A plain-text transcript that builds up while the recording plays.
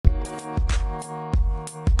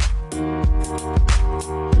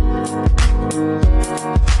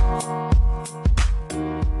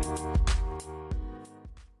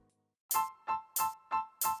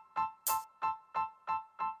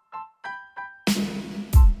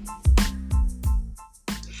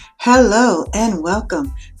Hello and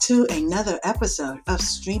welcome to another episode of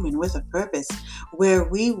Streaming with a Purpose, where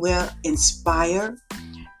we will inspire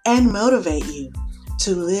and motivate you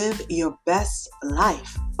to live your best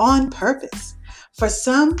life on purpose. For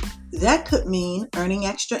some, that could mean earning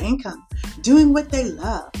extra income, doing what they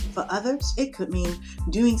love. For others, it could mean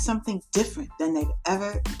doing something different than they've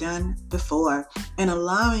ever done before and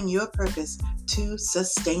allowing your purpose to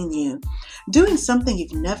sustain you. Doing something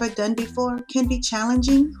you've never done before can be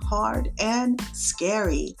challenging, hard, and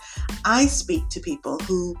scary. I speak to people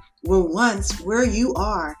who were once where you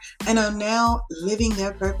are and are now living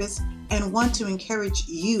their purpose and want to encourage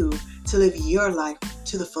you to live your life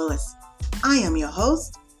to the fullest. I am your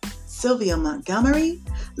host, Sylvia Montgomery.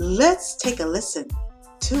 Let's take a listen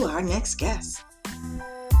to our next guest.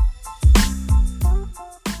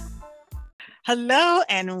 Hello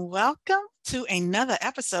and welcome to another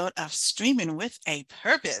episode of Streaming with a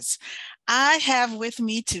Purpose. I have with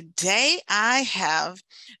me today,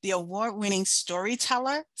 the award-winning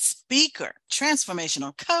storyteller, speaker,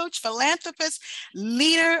 transformational coach, philanthropist,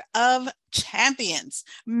 leader of champions,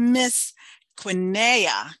 Miss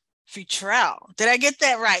Quineya Futrell. Did I get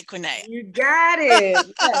that right, Quineya? You got it.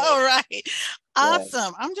 All right.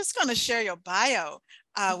 Awesome. I'm just going to share your bio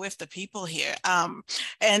with the people here. And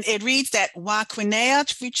it reads that while Quineya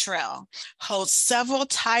Futrell holds several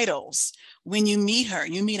titles, when you meet her,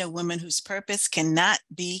 you meet a woman whose purpose cannot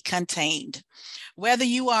be contained. Whether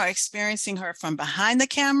you are experiencing her from behind the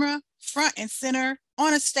camera, front and center,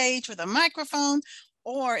 on a stage with a microphone,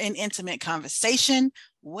 or in intimate conversation,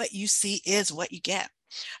 what you see is what you get.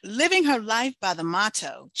 Living her life by the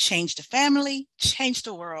motto, change the family, change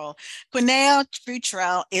the world, Quineya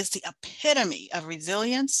Futrell is the epitome of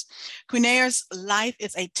resilience. Quineya's life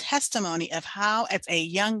is a testimony of how, as a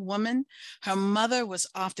young woman, her mother was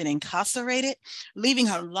often incarcerated, leaving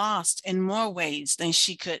her lost in more ways than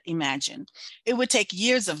she could imagine. It would take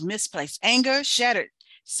years of misplaced anger, shattered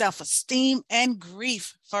self-esteem, and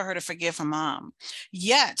grief for her to forgive her mom.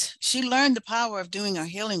 Yet, she learned the power of doing her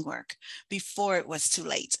healing work before it was too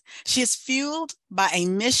late. She is fueled by a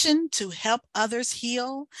mission to help others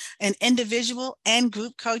heal, an individual and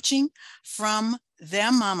group coaching from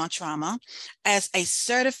their mama trauma as a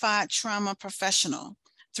certified trauma professional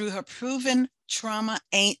through her proven Trauma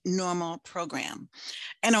Ain't Normal program.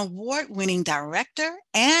 An award-winning director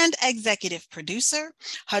and executive producer,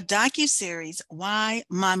 her docuseries, Why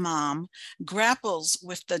My Mom, grapples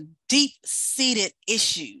with the deep-seated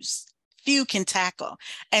issues few can tackle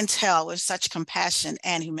and tell with such compassion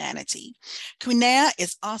and humanity. Quineya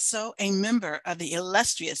is also a member of the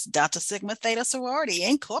illustrious Delta Sigma Theta Sorority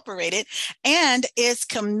Incorporated and is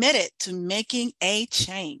committed to making a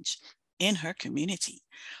change in her community.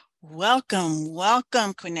 Welcome,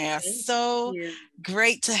 Quineya. So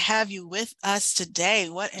great to have you with us today.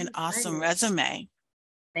 What an awesome resume.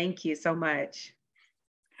 Thank you so much.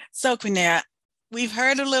 So Quineya, we've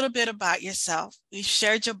heard a little bit about yourself. We've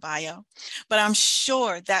shared your bio, but I'm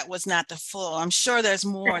sure that was not the full. I'm sure there's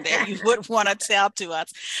more that you would want to tell to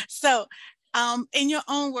us. So in your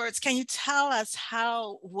own words, can you tell us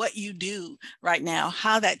what you do right now,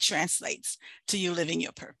 how that translates to you living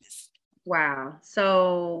your purpose? Wow.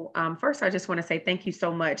 So first, I just want to say thank you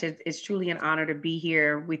so much. It's truly an honor to be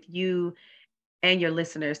here with you and your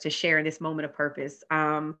listeners to share in this moment of purpose.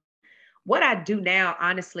 What I do now,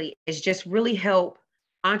 honestly, is just really help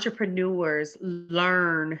entrepreneurs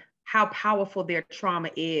learn how powerful their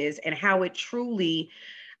trauma is and how it truly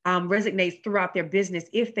resonates throughout their business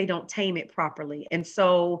if they don't tame it properly. And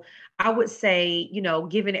so I would say,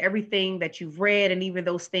 given everything that you've read and even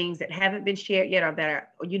those things that haven't been shared yet or that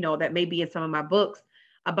are, that may be in some of my books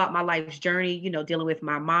about my life's journey, dealing with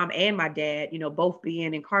my mom and my dad, both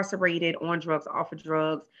being incarcerated, on drugs, off of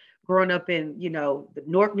drugs, growing up in, the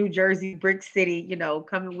Newark, New Jersey, Brick City,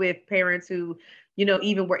 coming with parents who,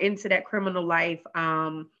 even were into that criminal life.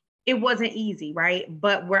 It wasn't easy, right?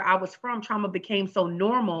 But where I was from, trauma became so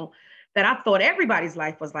normal that I thought everybody's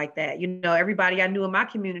life was like that. Everybody I knew in my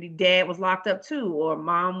community, dad was locked up too, or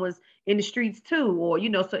mom was in the streets too, or,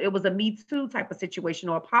 so it was a me too type of situation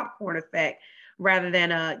or a popcorn effect rather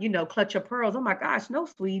than a, clutch your pearls. Oh my gosh, no,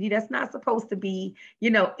 sweetie, that's not supposed to be,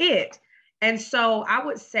 it. And so I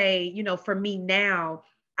would say, for me now,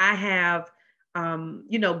 I have,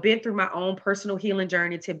 been through my own personal healing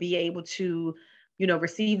journey to be able to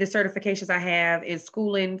receive the certifications I have in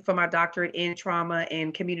schooling for my doctorate in trauma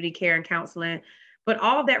and community care and counseling. But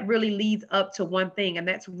all that really leads up to one thing, and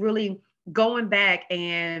that's really going back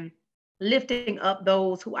and lifting up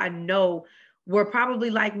those who I know were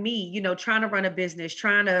probably like me, trying to run a business,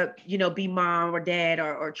 trying to, be mom or dad,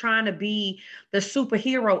 or trying to be the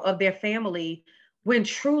superhero of their family when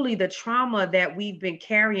truly the trauma that we've been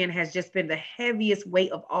carrying has just been the heaviest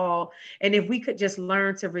weight of all. And if we could just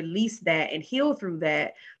learn to release that and heal through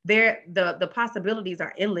that, the possibilities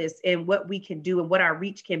are endless in what we can do and what our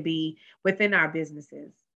reach can be within our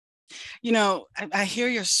businesses. You know, I hear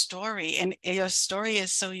your story, and your story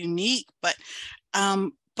is so unique, but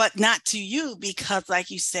not to you, because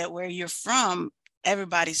like you said, where you're from,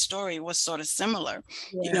 everybody's story was sort of similar.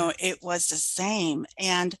 You Yeah, know, it was the same.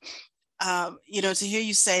 And you know, to hear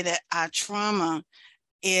you say that our trauma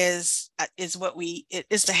is what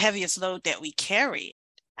it's the heaviest load that we carry.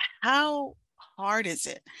 How hard is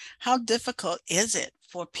it? How difficult is it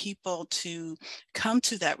for people to come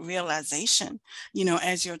to that realization, you know,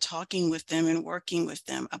 as you're talking with them and working with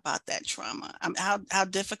them about that trauma? How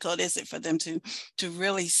difficult is it for them to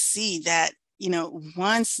really see that, you know,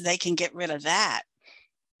 once they can get rid of that,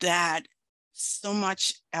 that so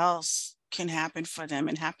much else can happen for them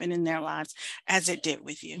and happen in their lives as it did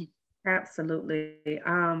with you? absolutely.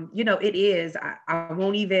 It is. I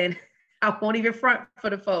won't even I won't even front for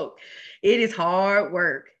the folk. It is hard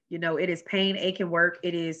work. It is pain, aching work.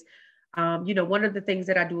 It is one of the things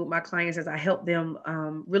that I do with my clients is I help them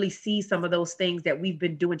really see some of those things that we've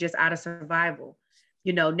been doing just out of survival.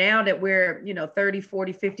 Now that we're, 30,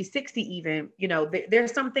 40, 50, 60 even,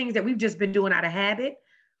 there's some things that we've just been doing out of habit,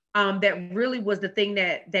 that really was the thing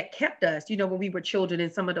that kept us, when we were children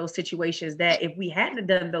in some of those situations, that if we hadn't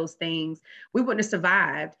done those things, we wouldn't have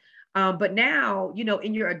survived. But now,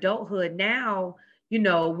 in your adulthood, now,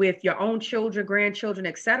 with your own children, grandchildren,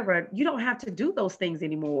 et cetera, you don't have to do those things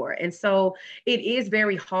anymore. And so it is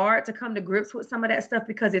very hard to come to grips with some of that stuff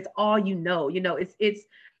because it's all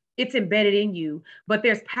it's embedded in you. But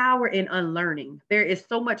there's power in unlearning. There is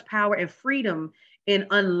so much power and freedom in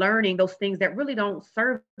unlearning those things that really don't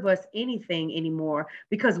serve us anything anymore,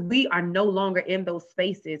 because we are no longer in those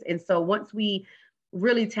spaces. And so once we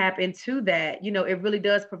really tap into that, it really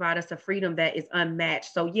does provide us a freedom that is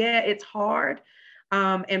unmatched. So yeah, it's hard,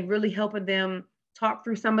 and really helping them talk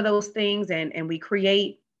through some of those things, and we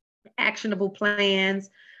create actionable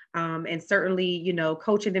plans, and certainly,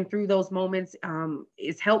 coaching them through those moments,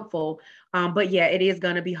 is helpful. But yeah, it is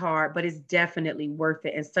going to be hard, but it's definitely worth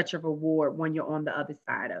it and such a reward when you're on the other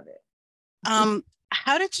side of it.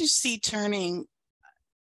 How did you see turning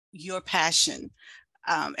your passion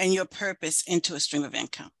and your purpose into a stream of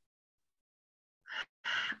income?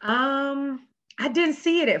 Um, I didn't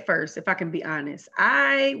see it at first, if I can be honest.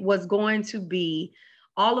 I was going to be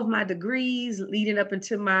all of my degrees leading up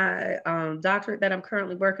into my doctorate that I'm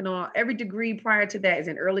currently working on. Every degree prior to that is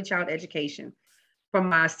in early child education. From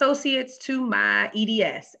my associates to my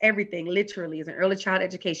EDS, everything literally is in early child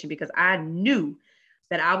education, because I knew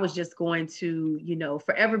that I was just going to,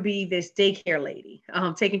 forever be this daycare lady,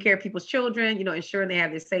 taking care of people's children, ensuring they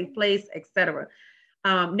have this safe place, etc.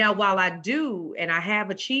 Now, while I do, and I have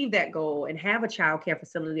achieved that goal and have a child care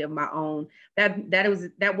facility of my own,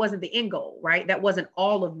 that wasn't the end goal, right? That wasn't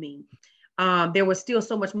all of me. There was still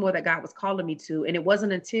so much more that God was calling me to, and it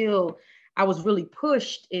wasn't until I was really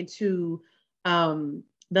pushed into the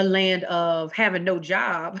land of having no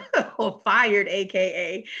job or fired,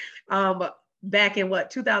 aka, back in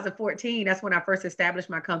 2014. That's when I first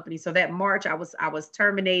established my company. So that March, I was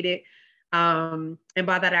terminated. And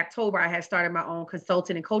by that October, I had started my own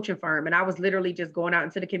consulting and coaching firm. And I was literally just going out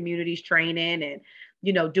into the communities, training and,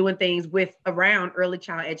 doing things with around early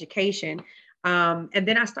child education. And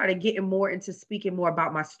then I started getting more into speaking more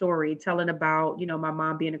about my story, telling about, my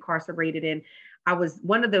mom being incarcerated. And I was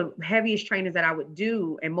one of the heaviest trainings that I would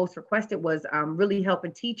do and most requested was really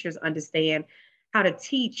helping teachers understand how to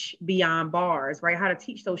teach beyond bars, right? How to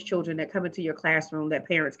teach those children that come into your classroom that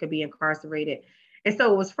parents could be incarcerated. And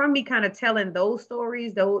so it was from me kind of telling those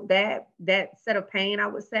stories, though, that set of pain, I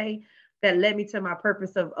would say, that led me to my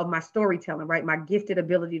purpose of my storytelling, right? My gifted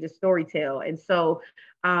ability to storytell. And so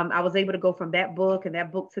I was able to go from that book, and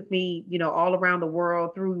that book took me, all around the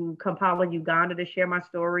world through Kampala, Uganda, to share my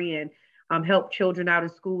story and help children out in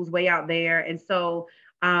schools way out there. And so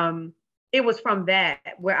it was from that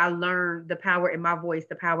where I learned the power in my voice,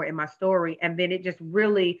 the power in my story. And then it just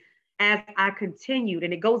really, as I continued,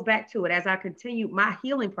 and it goes back to it, as I continued my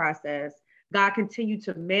healing process, God continued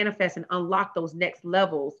to manifest and unlock those next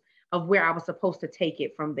levels of where I was supposed to take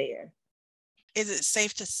it from there. Is it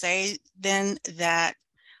safe to say then that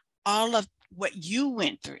all of what you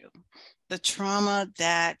went through, the trauma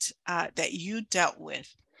that you dealt with,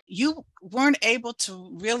 you weren't able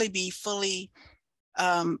to really be fully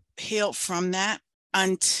healed from that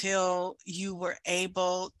until you were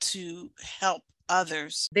able to help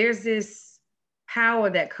others? There's this power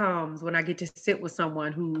that comes when I get to sit with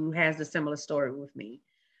someone who has a similar story with me.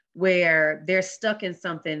 where they're stuck in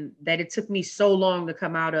something that it took me so long to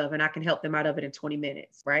come out of, and I can help them out of it in 20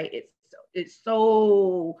 minutes, right? It's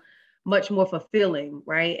so much more fulfilling,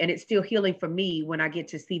 right? And it's still healing for me when I get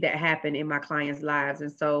to see that happen in my clients' lives.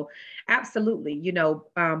 And so, absolutely,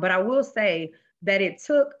 but I will say that it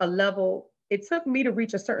took me to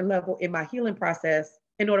reach a certain level in my healing process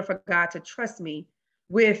in order for God to trust me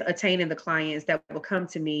with attaining the clients that will come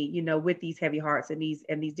to me, with these heavy hearts and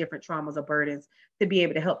these different traumas or burdens, to be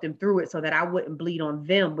able to help them through it so that I wouldn't bleed on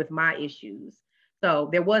them with my issues. So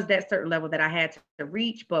there was that certain level that I had to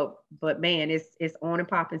reach, but man, it's on and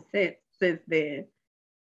popping since then.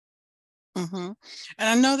 Mm-hmm. And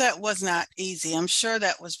I know that was not easy. I'm sure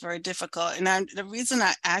that was very difficult. And the reason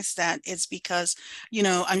I asked that is because,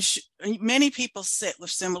 many people sit with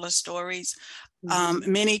similar stories.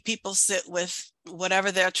 Many people sit with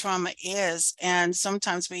whatever their trauma is. And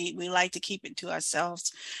sometimes we like to keep it to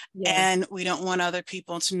ourselves, and we don't want other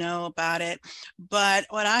people to know about it. But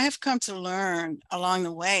what I have come to learn along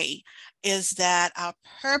the way is that our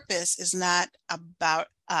purpose is not about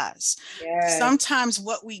us. Sometimes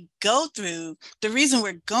what we go through, the reason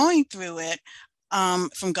we're going through it,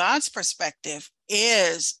 from God's perspective,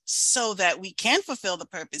 is so that we can fulfill the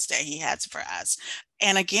purpose that He has for us.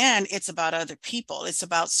 And again, it's about other people. It's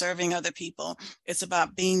about serving other people. It's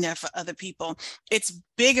about being there for other people. It's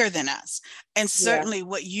bigger than us. And certainly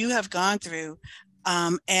what you have gone through,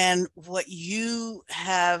 and what you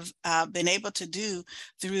have been able to do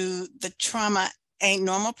through the Trauma Ain't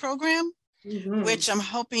Normal program, which I'm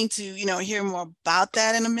hoping to, hear more about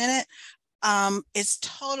that in a minute. It's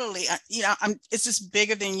totally, it's just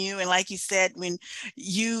bigger than you. And like you said,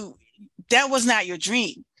 that was not your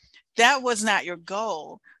dream. That was not your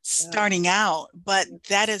goal starting out, but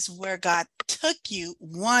that is where God took you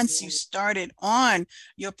once you started on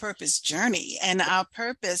your purpose journey. And our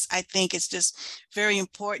purpose, I think, is just very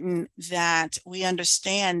important that we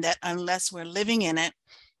understand that unless we're living in it,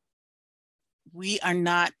 we are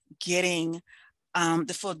not getting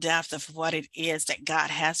the full depth of what it is that God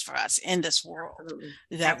has for us in this world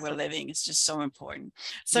that we're living. Is just so important.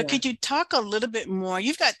 So could you talk a little bit more?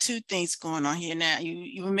 You've got two things going on here now.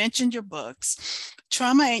 You mentioned your books,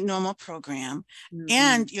 Trauma Ain't Normal program,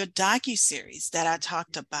 and your docuseries that I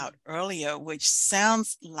talked about earlier, which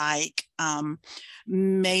sounds like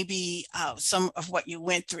maybe some of what you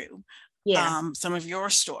went through. Some of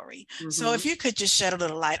your story. So if you could just shed a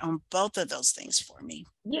little light on both of those things for me.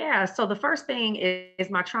 Yeah. So the first thing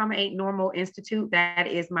is my Trauma Ain't Normal Institute. That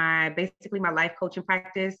is basically my life coaching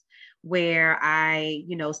practice, where I,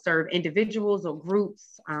 serve individuals or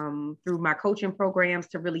groups through my coaching programs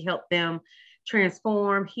to really help them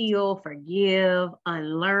transform, heal, forgive,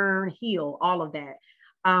 unlearn, heal, all of that.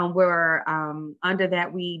 Where under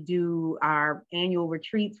that, we do our annual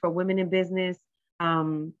retreats for women in business.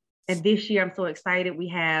 And this year, I'm so excited. We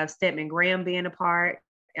have Stedman Graham being a part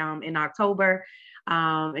in October,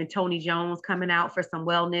 and Tony Jones coming out for some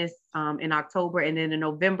wellness in October. And then in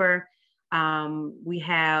November, we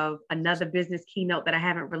have another business keynote that I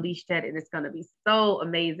haven't released yet, and it's going to be so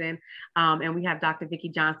amazing. And we have Dr. Vicki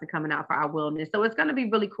Johnson coming out for our wellness. So it's going to be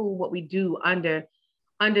really cool what we do under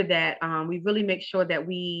that. We really make sure that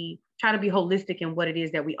we try to be holistic in what it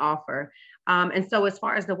is that we offer. And so as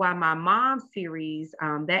far as the Why My Mom series,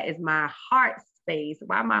 that is my heart space.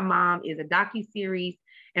 Why My Mom is a docuseries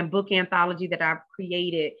and book anthology that I've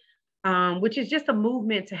created, which is just a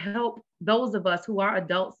movement to help those of us who are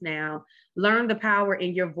adults now learn the power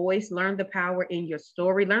in your voice, learn the power in your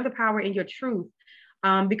story, learn the power in your truth.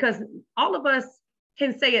 Because all of us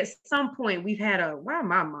can say at some point we've had why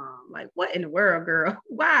my mom? Like, what in the world, girl?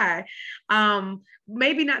 Why?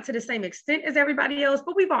 Maybe not to the same extent as everybody else,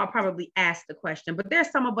 but we've all probably asked the question. But there's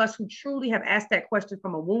some of us who truly have asked that question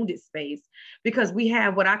from a wounded space, because we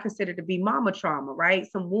have what I consider to be mama trauma, right?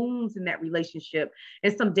 Some wounds in that relationship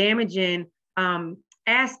and some damaging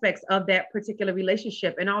aspects of that particular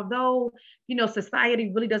relationship. And although,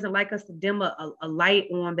 society really doesn't like us to dim a light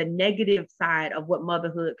on the negative side of what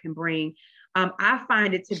motherhood can bring, I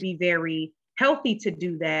find it to be very healthy to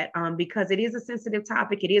do that, because it is a sensitive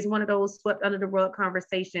topic. It is one of those swept under the rug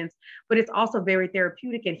conversations, but it's also very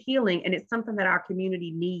therapeutic and healing. And it's something that our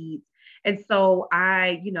community needs. And so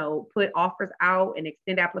I, put offers out and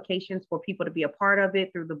extend applications for people to be a part of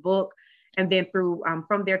it through the book. And then through,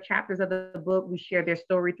 from their chapters of the book, we share their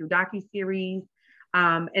story through docuseries.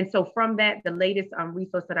 And so from that, the latest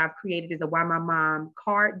resource that I've created is a Why My Mom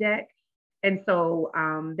card deck. And so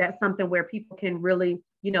that's something where people can really,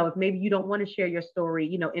 if maybe you don't want to share your story,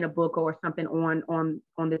 in a book or something on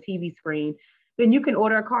the TV screen, then you can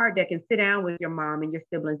order a card deck and sit down with your mom and your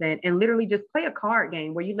siblings and literally just play a card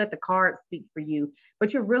game where you let the cards speak for you.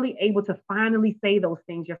 But you're really able to finally say those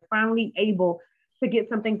things. You're finally able to get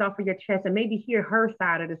some things off of your chest and maybe hear her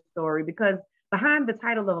side of the story, because behind the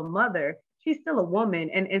title of a mother, she's still a woman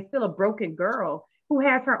and still a broken girl who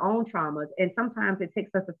has her own traumas. And sometimes it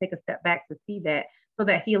takes us to take a step back to see that, so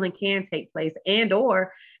that healing can take place, and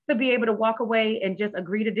or to be able to walk away and just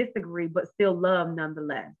agree to disagree, but still love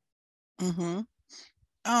nonetheless. Mm-hmm.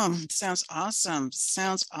 Sounds awesome.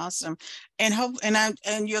 Sounds awesome.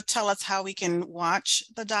 And you'll tell us how we can watch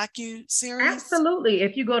the docu-series? Absolutely.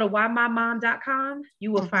 If you go to whymymom.com,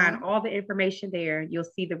 you will find Mm-hmm. all the information there. You'll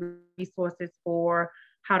see the resources for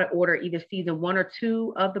how to order either season 1 or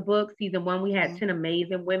 2 of the book. Season 1, we had 10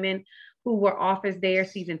 amazing women who were authors there.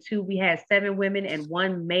 Season 2, we had 7 women and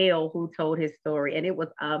 1 male who told his story, and it was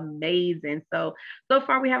amazing. So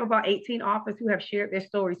far we have about 18 authors who have shared their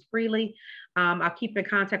stories freely. I'll keep in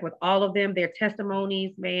contact with all of them. Their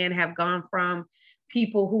testimonies, man, have gone from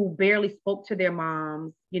people who barely spoke to their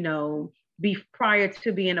moms, prior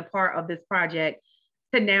to being a part of this project,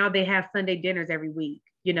 to now they have Sunday dinners every week,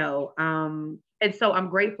 and so I'm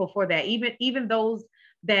grateful for that. Even those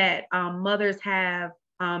that mothers have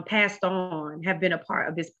passed on, have been a part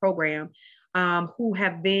of this program, who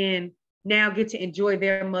have been now get to enjoy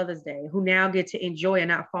their Mother's Day, who now get to enjoy and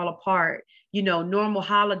not fall apart, normal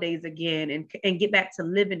holidays again, and get back to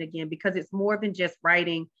living again, because it's more than just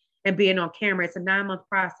writing and being on camera. It's a 9-month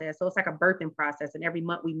process. So it's like a birthing process. And every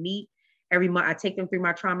month we meet, every month I take them through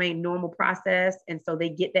my trauma and normal process. And so they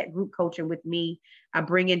get that group coaching with me. I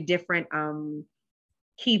bring in different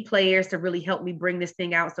key players to really help me bring this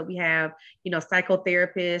thing out. So we have,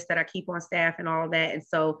 psychotherapists that I keep on staff and all of that. And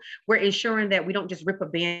so we're ensuring that we don't just rip a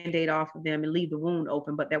Band-Aid off of them and leave the wound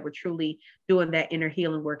open, but that we're truly doing that inner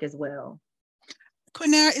healing work as well.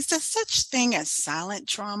 Quinera, is there such thing as silent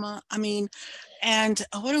trauma? I mean, and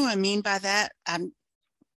what do I mean by that?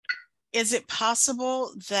 Is it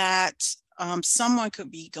possible that someone could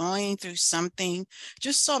be going through something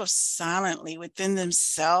just sort of silently within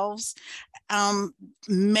themselves?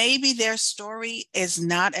 Maybe their story is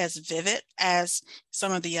not as vivid as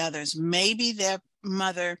some of the others. Maybe their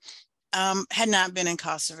mother had not been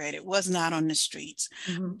incarcerated, was not on the streets,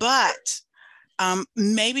 but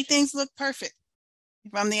maybe things look perfect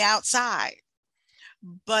from the outside,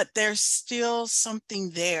 but there's still something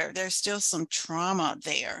there. There's still some trauma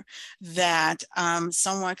there that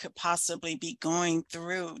someone could possibly be going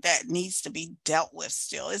through that needs to be dealt with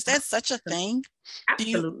still. Is that such a thing?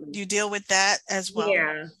 Absolutely. Do you deal with that as well?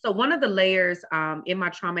 Yeah. So one of the layers in my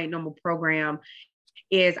Trauma Ain't Normal program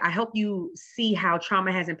is I help you see how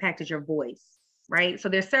trauma has impacted your voice, right? So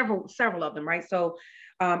there's several of them, right? So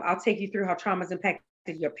I'll take you through how trauma has impacted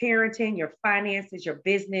your parenting, your finances, your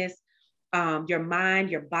business, your mind,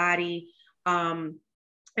 your body. And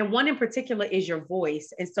one in particular is your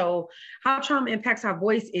voice. And so how trauma impacts our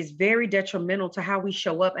voice is very detrimental to how we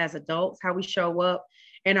show up as adults, how we show up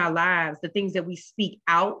in our lives, the things that we speak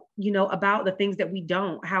out, about, the things that we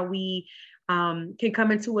don't, how we can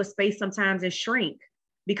come into a space sometimes and shrink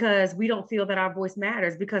because we don't feel that our voice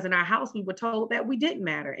matters, because in our house we were told that we didn't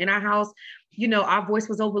matter. In our house, our voice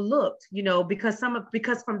was overlooked, because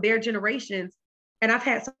from their generations. And I've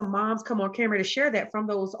had some moms come on camera to share that from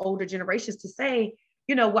those older generations, to say,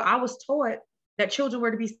 I was taught that children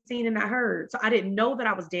were to be seen and not heard. So I didn't know that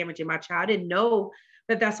I was damaging my child. I didn't know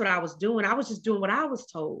that that's what I was doing. I was just doing what I was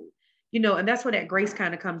told, and that's where that grace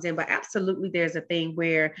kind of comes in. But absolutely, there's a thing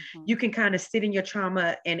where you can kind of sit in your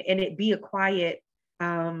trauma and it be a quiet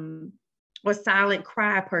or silent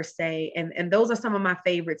cry per se. And those are some of my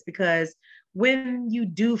favorites, because when you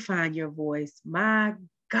do find your voice, my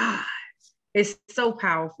God, it's so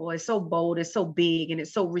powerful, it's so bold, it's so big, and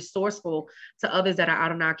it's so resourceful to others that are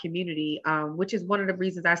out in our community, which is one of the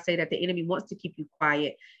reasons I say that the enemy wants to keep you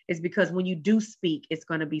quiet, is because when you do speak, it's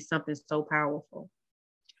going to be something so powerful.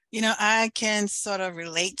 I can sort of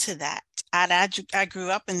relate to that. I grew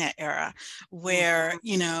up in that era where,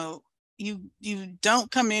 you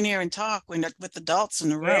don't come in here and talk with adults in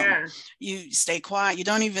the room. Yeah. You stay quiet. You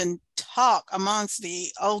don't even talk amongst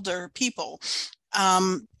the older people.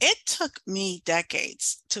 It took me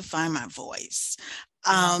decades to find my voice.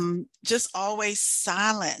 Just always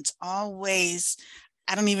silent, always,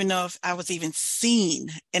 I don't even know if I was even seen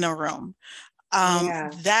in a room.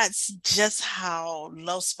 That's just how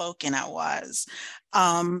low spoken I was.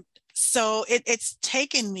 So it's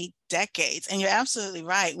taken me decades. And you're absolutely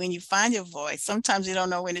right. When you find your voice, sometimes you don't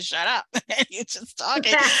know when to shut up and you're just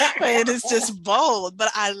talking, but it is just bold. But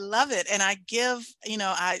I love it. And I give,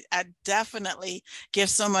 I definitely give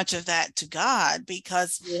so much of that to God,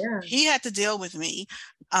 because Yeah. he had to deal with me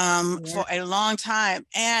Yeah. for a long time,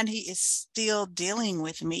 and he is still dealing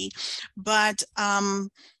with me. But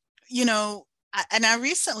you know, and I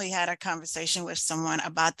recently had a conversation with someone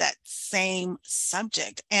about that same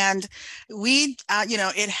subject, and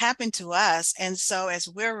it happened to us. And so as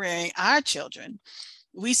we're rearing our children,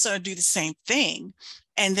 we sort of do the same thing.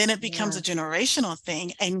 And then it becomes Yeah. a generational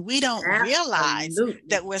thing, and we don't realize Absolutely.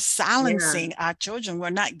 that we're Yeah. silencing our children. We're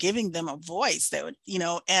not giving them a voice that would,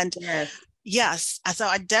 and Yes. yes, so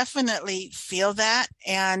I definitely feel that.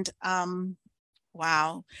 And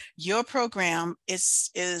wow, your program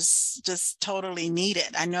is just totally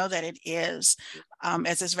needed. I know that it is,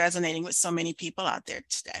 as it's resonating with so many people out there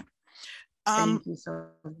today. Thank you so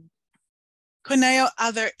much. Quineya,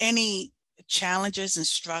 are there any challenges and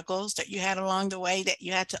struggles that you had along the way that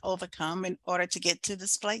you had to overcome in order to get to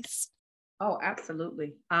this place? Oh,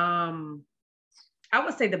 absolutely. I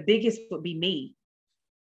would say the biggest would be me.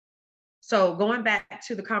 So going back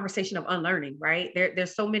to the conversation of unlearning, right?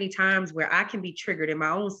 There's so many times where I can be triggered in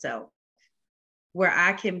my own self, where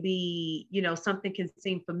I can be, something can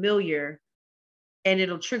seem familiar and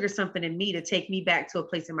it'll trigger something in me to take me back to a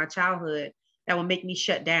place in my childhood that will make me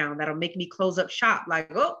shut down, that'll make me close up shop.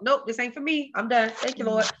 Like, oh, nope, this ain't for me. I'm done. Thank you,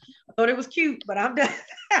 Lord. I thought it was cute, but I'm done.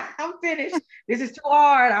 I'm finished. This is too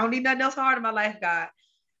hard. I don't need nothing else hard in my life, God.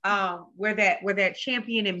 Where that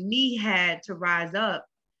champion in me had to rise up,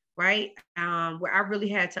 right? Where I really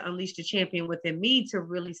had to unleash the champion within me to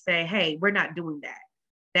really say, hey, we're not doing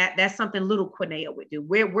that. That's something little Quineya would do.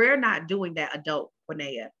 We're not doing that, adult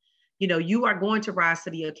Quineya. You are going to rise to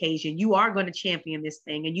the occasion. You are going to champion this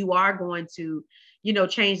thing, and you are going to,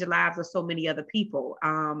 change the lives of so many other people.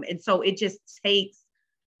 And so it just takes,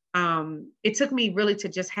 it took me really to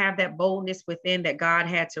just have that boldness within that God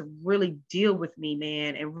had to really deal with me,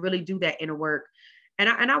 man, and really do that inner work. And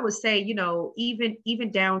I would say,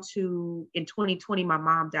 even down to in 2020, my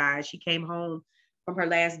mom died. She came home from her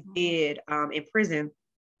last bid in prison.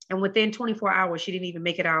 And within 24 hours, she didn't even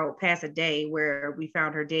make it out past a day where we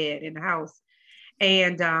found her dead in the house.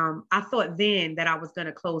 And I thought then that I was going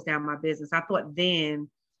to close down my business. I thought then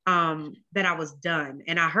that I was done.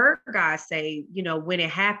 And I heard God say, when it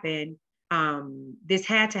happened, this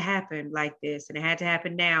had to happen like this. And it had to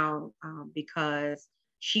happen now because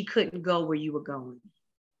she couldn't go where you were going.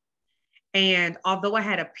 And although I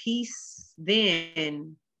had a peace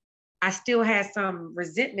then, I still had some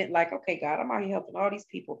resentment, like, okay, God, I'm out here helping all these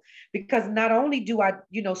people. Because not only do I,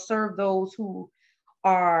 serve those who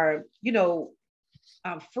are,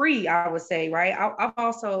 free, I would say, right?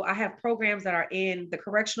 I have programs that are in the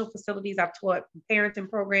correctional facilities. I've taught parenting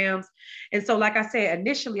programs. And so, like I said,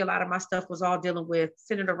 initially, a lot of my stuff was all dealing with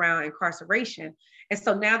centered around incarceration. And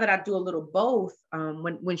so now that I do a little both,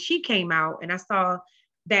 when she came out and I saw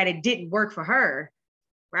that it didn't work for her,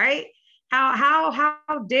 right?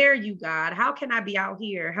 How dare you, God? How can I be out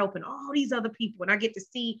here helping all these other people? And I get to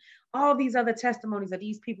see all these other testimonies of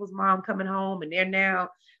these people's mom coming home and they're now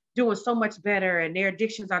doing so much better and their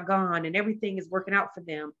addictions are gone and everything is working out for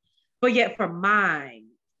them. But yet for mine,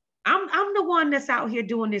 I'm the one that's out here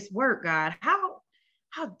doing this work, God.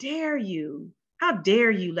 How dare you? How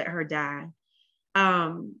dare you let her die?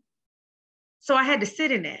 Um, so I had to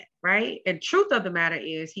sit in that, right? And truth of the matter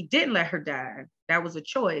is he didn't let her die. That was a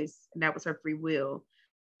choice, and that was her free will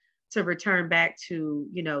to return back to,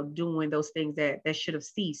 doing those things that should have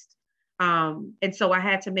ceased. And so I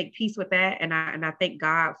had to make peace with that. And I thank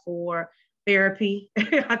God for therapy.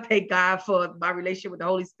 I thank God for my relationship with the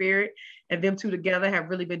Holy Spirit, and them two together have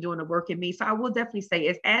really been doing the work in me. So I will definitely say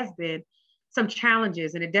it has been some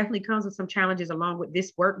challenges, and it definitely comes with some challenges along with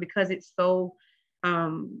this work because it's so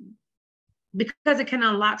because it can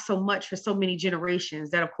unlock so much for so many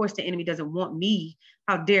generations that of course the enemy doesn't want me.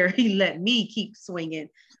 How dare he let me keep swinging?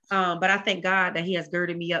 But I thank God that he has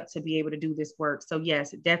girded me up to be able to do this work. So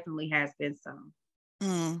yes, it definitely has been some.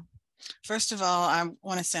 First of all, I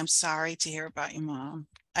want to say I'm sorry to hear about your mom.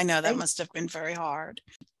 I know that must have been very hard.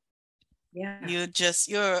 Yeah.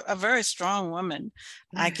 You're a very strong woman.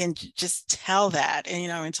 Yeah. I can just tell that,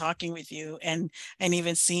 and in talking with you and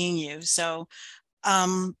even seeing you. So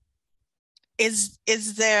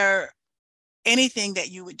is there anything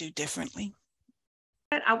that you would do differently?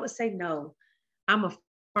 I would say no. I'm a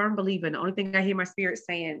firm believer. And the only thing I hear my spirit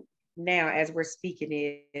saying now as we're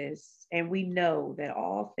speaking is, and we know that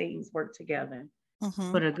all things work together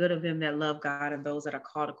for the good of them that love God and those that are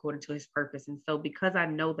called according to his purpose. And so because I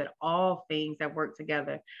know that all things that work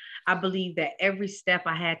together, I believe that every step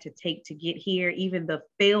I had to take to get here, even the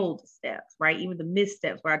failed steps, right? Even the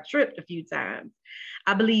missteps where I tripped a few times,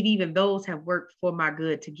 I believe even those have worked for my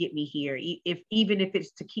good to get me here. Even if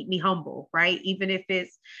it's to keep me humble, right? Even if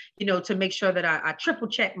it's, to make sure that I triple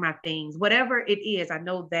check my things, whatever it is, I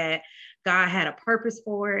know that God had a purpose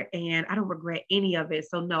for it, and I don't regret any of it.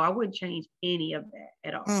 So no, I wouldn't change any of that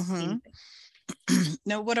at all. Anything.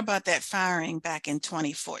 Now, what about that firing back in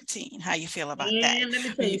 2014? How you feel about that? And let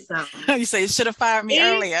me tell you something. You say you should have fired me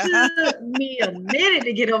earlier. It took me a minute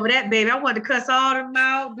to get over that, baby. I wanted to cuss all them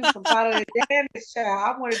out, do some part of the damage,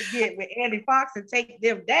 child. I wanted to get with Andy Fox and take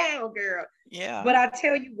them down, girl. Yeah. But I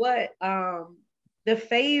tell you what, the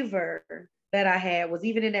favor that I had was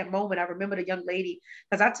even in that moment. I remember the young lady,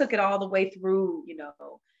 because I took it all the way through,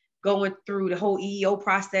 going through the whole EEO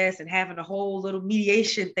process and having a whole little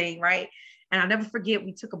mediation thing, right? And I'll never forget,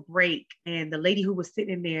 we took a break, and the lady who was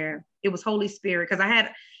sitting in there, it was Holy Spirit. Because I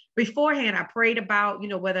had, beforehand, I prayed about,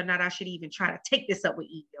 whether or not I should even try to take this up with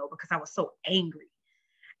EEO because I was so angry.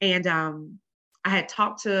 And I had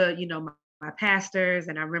talked to, my pastors,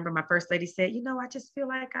 and I remember my first lady said, I just feel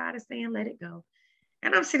like God is saying, let it go.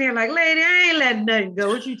 And I'm sitting here like, lady, I ain't letting nothing go.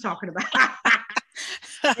 What you talking about?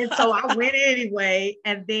 And so I went anyway.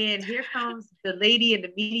 And then here comes the lady in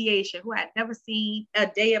the mediation who I had never seen a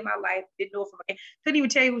day in my life, didn't know from, couldn't even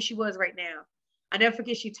tell you who she was right now. I never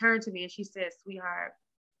forget, she turned to me and she said, sweetheart,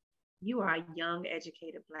 you are a young,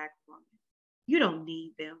 educated Black woman. You don't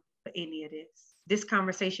need them for any of this. This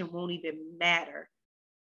conversation won't even matter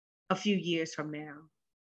a few years from now.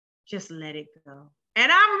 Just let it go.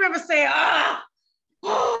 And I remember saying,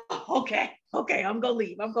 okay, I'm gonna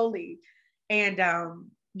leave. And I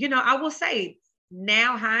will say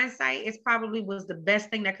now, hindsight, it probably was the best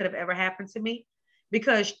thing that could have ever happened to me,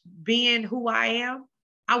 because being who I am,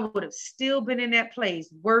 I would have still been in that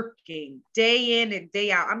place working day in and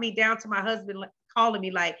day out. I mean, down to my husband calling me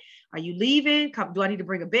like, are you leaving? Do I need to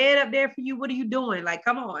bring a bed up there for you? What are you doing? Like,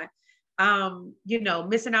 come on.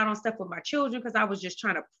 Missing out on stuff with my children because I was just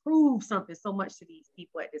trying to prove something so much to these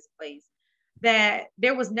people at this place, that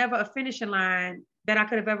there was never a finishing line that I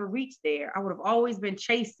could have ever reached there. I would have always been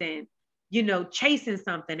chasing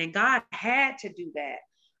something, and God had to do that.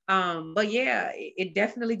 But yeah, it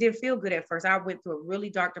definitely did feel good at first. I went through a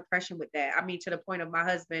really dark depression with that. I mean, to the point of my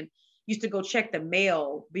husband used to go check the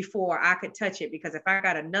mail before I could touch it, because if I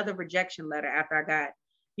got another rejection letter after I got,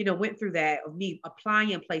 went through that of me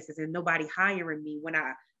applying places and nobody hiring me when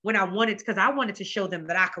I wanted, because I wanted to show them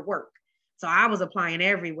that I could work. So I was applying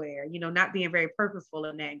everywhere, not being very purposeful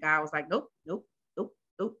in that. And God was like, nope.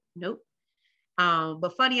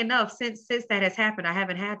 But funny enough, since that has happened, I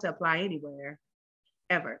haven't had to apply anywhere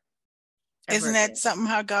ever. Isn't that something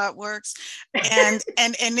how God works? And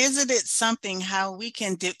isn't it something how we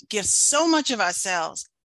can give so much of ourselves,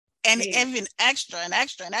 and even extra and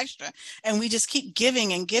extra and extra, and we just keep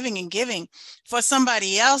giving and giving and giving for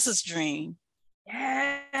somebody else's dream.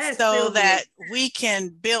 Yes, so that we can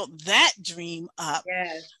build that dream up.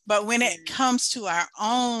 Yes. But when it comes to our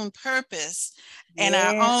own purpose and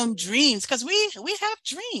our own dreams, because we have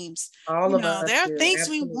dreams, all of us, there are things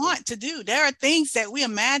absolutely. we want to do. There are things that we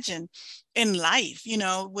imagine in life.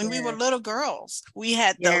 When we were little girls, we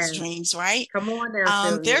had those dreams, right? Come on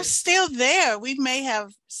now, they're still there. We may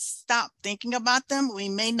have stopped thinking about them. We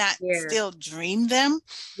may not still dream them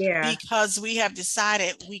because we have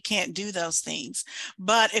decided we can't do those things.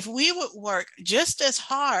 But if we would work just as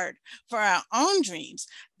hard for our own dreams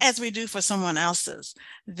as we do for someone else's,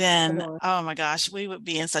 then, oh my gosh, we would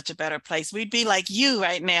be in such a better place. We'd be like you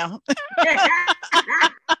right now.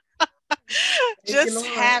 Just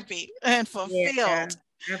happy and fulfilled.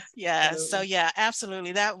 So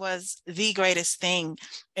absolutely, that was the greatest thing,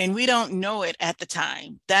 and we don't know it at the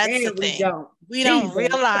time. That's the thing. We don't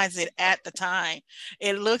realize it at the time.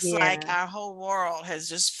 It looks like our whole world has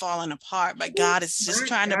just fallen apart, but God is just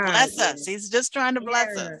trying to bless us. He's just trying to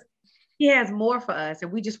bless us. He has more for us,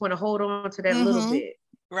 and we just want to hold on to that little bit.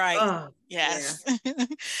 Right. Yes.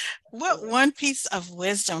 What one piece of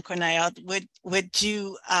wisdom, Cornell, would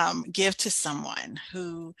you give to someone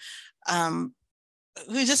who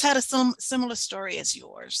just had a similar story as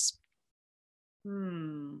yours?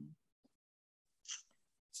 The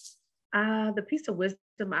piece of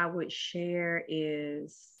wisdom I would share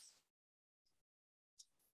is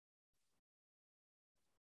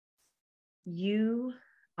you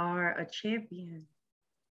are a champion.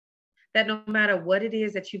 That no matter what it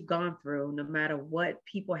is that you've gone through, no matter what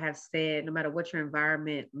people have said, no matter what your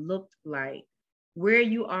environment looked like, where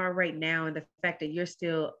you are right now and the fact that you're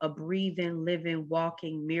still a breathing, living,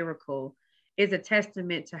 walking miracle is a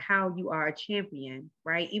testament to how you are a champion,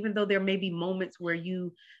 right? Even though there may be moments where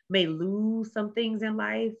you may lose some things in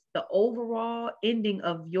life, the overall ending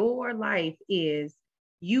of your life is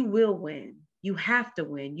you will win. You have to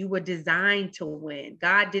win. You were designed to win.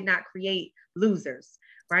 God did not create losers,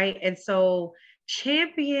 right? And so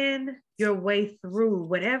champion your way through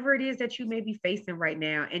whatever it is that you may be facing right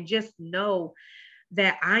now, and just know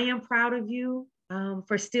that I am proud of you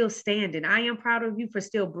for still standing. I am proud of you for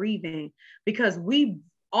still breathing, because we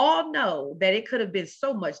all know that it could have been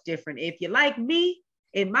so much different. If you're like me,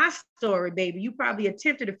 in my story, baby, you probably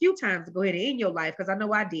attempted a few times to go ahead and end your life, because I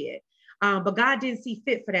know I did. But God didn't see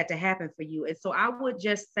fit for that to happen for you. And so I would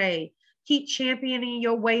just say, keep championing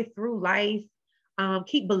your way through life.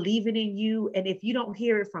 Keep believing in you. And if you don't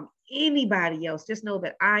hear it from anybody else, just know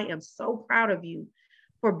that I am so proud of you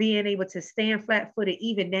for being able to stand flat footed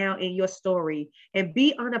even now in your story and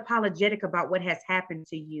be unapologetic about what has happened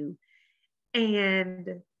to you.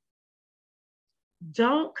 And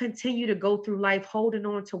don't continue to go through life holding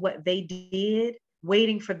on to what they did,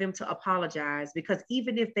 waiting for them to apologize, because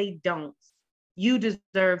even if they don't, you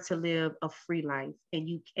deserve to live a free life, and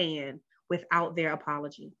you can without their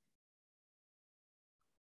apology.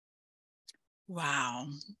 Wow.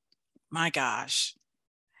 My gosh.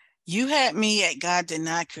 You had me at God did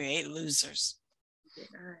not create losers.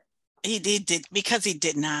 He did because he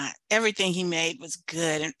did not. Everything he made was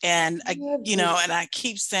good. And I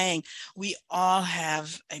keep saying we all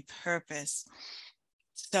have a purpose.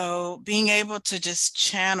 So being able to just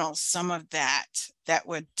channel some of that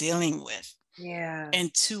we're dealing with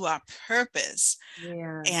into our purpose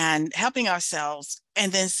and helping ourselves,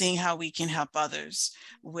 and then seeing how we can help others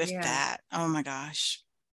with that. Oh my gosh.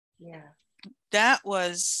 Yeah. That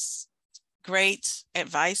was great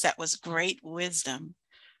advice. That was great wisdom.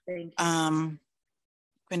 Thank you.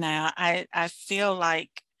 But now I feel like,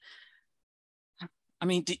 I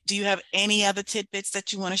mean, do you have any other tidbits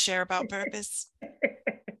that you want to share about purpose?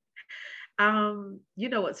 You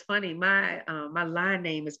know what's funny? My line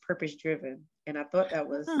name is Purpose Driven, and I thought that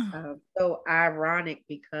was so ironic,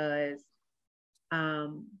 because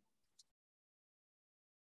um,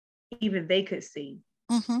 even they could see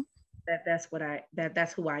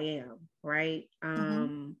that's who I am, right?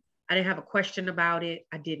 I didn't have a question about it.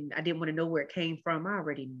 I didn't want to know where it came from. I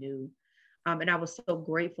already knew. And I was so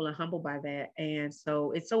grateful and humbled by that. And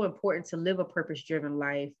so it's so important to live a purpose driven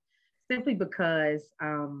life, simply because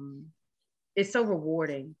it's so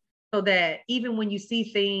rewarding. So that even when you see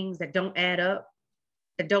things that don't add up,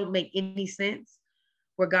 that don't make any sense,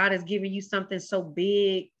 where God has given you something so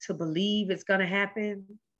big to believe it's gonna happen,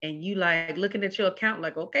 and you like looking at your account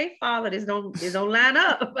like, okay, Father, this don't line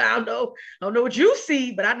up. I don't know what you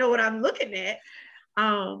see, but I know what I'm looking at.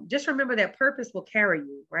 Just remember that purpose will carry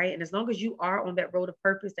you, right? And as long as you are on that road of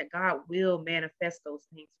purpose, that God will manifest those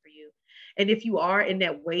things for you. And if you are in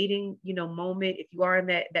that waiting, moment, if you are in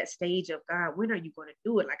that stage of, God, when are you going to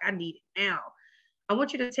do it? Like, I need it now. I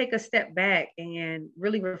want you to take a step back and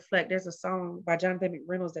really reflect. There's a song by Jonathan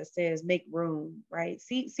McReynolds that says, make room, right?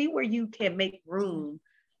 See where you can make room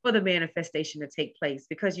for the manifestation to take place,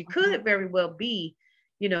 because you could very well be,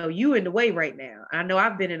 you in the way right now. I know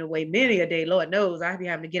I've been in the way many a day. Lord knows I'd be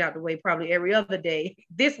having to get out the way probably every other day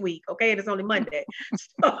this week. Okay. And it's only Monday.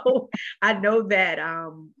 So I know that,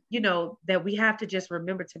 that we have to just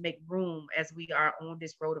remember to make room as we are on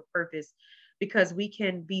this road of purpose, because we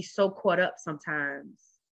can be so caught up sometimes,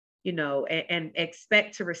 and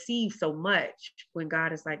expect to receive so much, when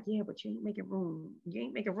God is like, yeah, but you ain't making room. You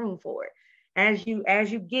ain't making room for it. As you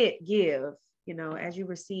get, give, as you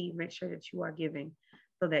receive, make sure that you are giving,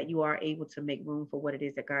 so that you are able to make room for what it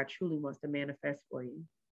is that God truly wants to manifest for you.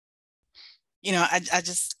 I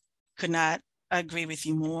just could not agree with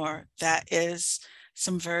you more. That is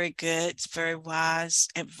some very good, very wise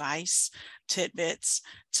advice, tidbits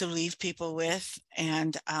to leave people with,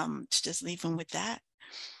 and to just leave them with that.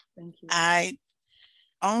 Thank you. I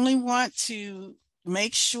only want to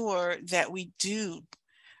make sure that we do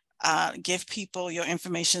give people your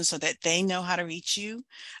information so that they know how to reach you,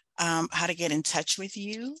 how to get in touch with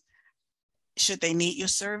you, should they need your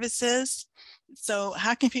services. So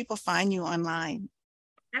how can people find you online?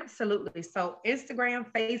 Absolutely. So Instagram,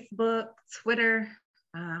 Facebook, Twitter.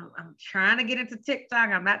 I'm trying to get into TikTok.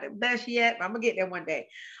 I'm not the best yet, but I'm gonna get there one day.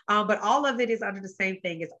 But all of it is under the same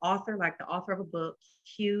thing. It's author, like the author of a book,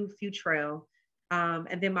 Q Futrell.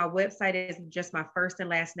 And then my website is just my first and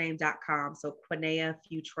last name.com. So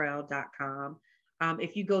QuineaFutrell.com.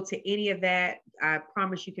 If you go to any of that, I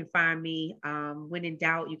promise you can find me. When in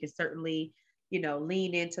doubt, you can certainly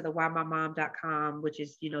lean into the whymymom.com, which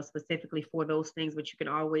is, specifically for those things, but you can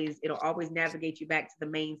always, it'll always navigate you back to the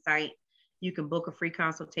main site. You can book a free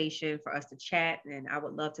consultation for us to chat, and I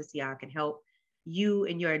would love to see how I can help you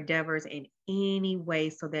in your endeavors in any way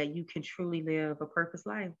so that you can truly live a purpose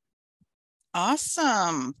life.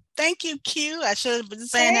 Awesome. Thank you, Q. I should have been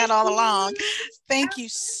saying Thank that all you. along. Thank you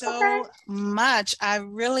so much. I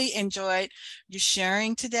really enjoyed you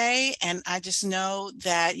sharing today. And I just know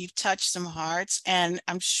that you've touched some hearts, and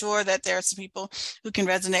I'm sure that there are some people who can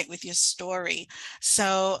resonate with your story.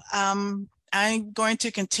 So I'm going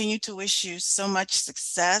to continue to wish you so much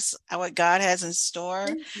success at what God has in store.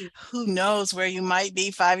 Who knows where you might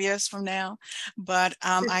be 5 years from now, but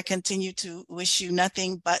I continue to wish you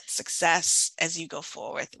nothing but success as you go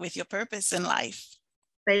forward with your purpose in life.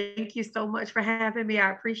 Thank you so much for having me.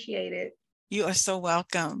 I appreciate it. You are so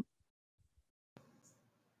welcome.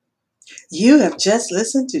 You have just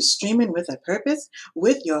listened to Streaming with a Purpose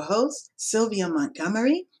with your host, Sylvia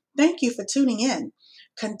Montgomery. Thank you for tuning in.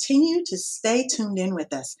 Continue to stay tuned in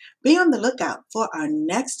with us. Be on the lookout for our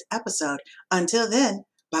next episode. Until then,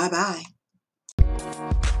 bye-bye.